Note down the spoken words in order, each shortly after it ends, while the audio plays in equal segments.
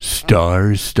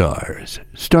Stars,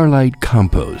 Starlight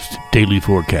Compost, Daily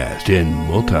Forecast, and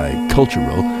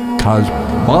Multicultural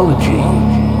Cosmology.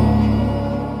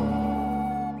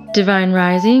 Divine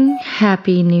Rising,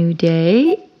 happy new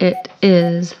day. It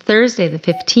is Thursday the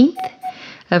 15th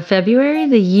of February,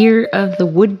 the year of the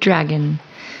wood dragon.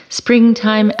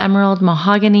 Springtime emerald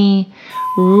mahogany,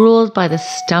 ruled by the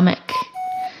stomach.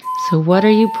 So what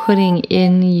are you putting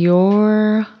in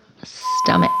your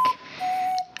stomach?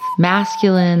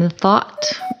 Masculine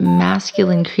thought,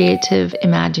 masculine creative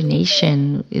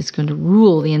imagination is going to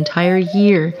rule the entire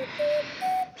year.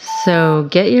 So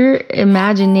get your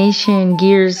imagination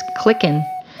gears clicking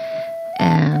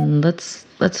and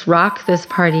let's rock this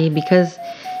party, because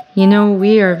you know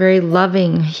we are very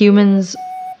loving. Humans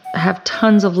have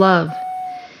tons of love,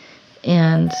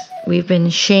 and we've been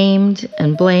shamed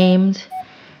and blamed,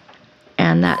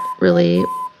 and that really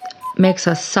makes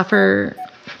us suffer.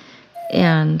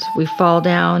 And we fall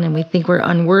down and we think we're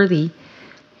unworthy.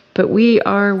 But we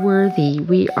are worthy.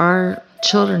 We are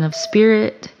children of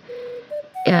spirit.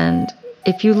 And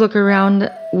if you look around,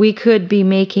 we could be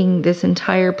making this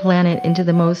entire planet into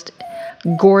the most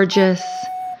gorgeous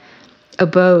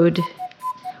abode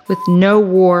with no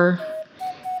war,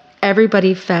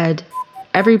 everybody fed,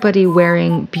 everybody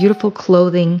wearing beautiful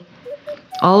clothing,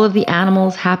 all of the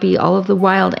animals happy, all of the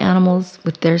wild animals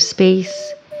with their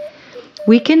space.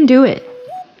 We can do it.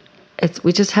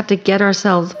 We just have to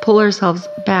pull ourselves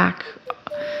back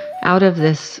out of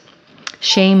this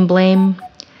shame, blame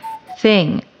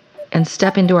thing and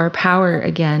step into our power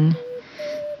again.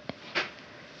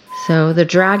 So the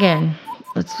dragon,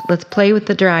 let's play with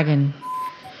the dragon.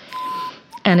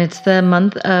 And it's the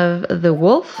month of the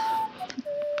wolf,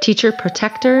 teacher,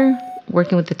 protector,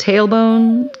 working with the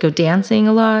tailbone, go dancing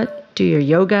a lot, do your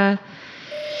yoga,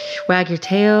 wag your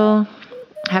tail.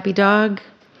 Happy dog,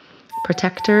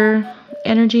 protector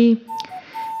energy.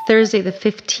 Thursday the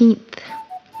 15th.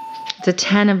 It's a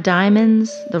 10 of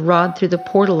diamonds, the rod through the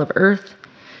portal of earth,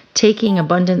 taking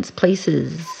abundance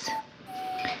places.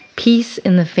 Peace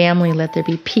in the family. Let there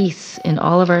be peace in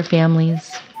all of our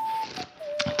families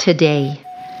today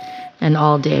and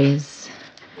all days.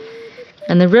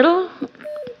 And the riddle?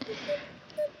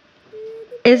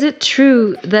 Is it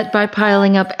true that by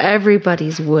piling up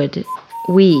everybody's wood,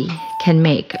 we can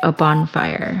make a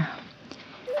bonfire?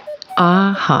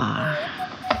 Aha.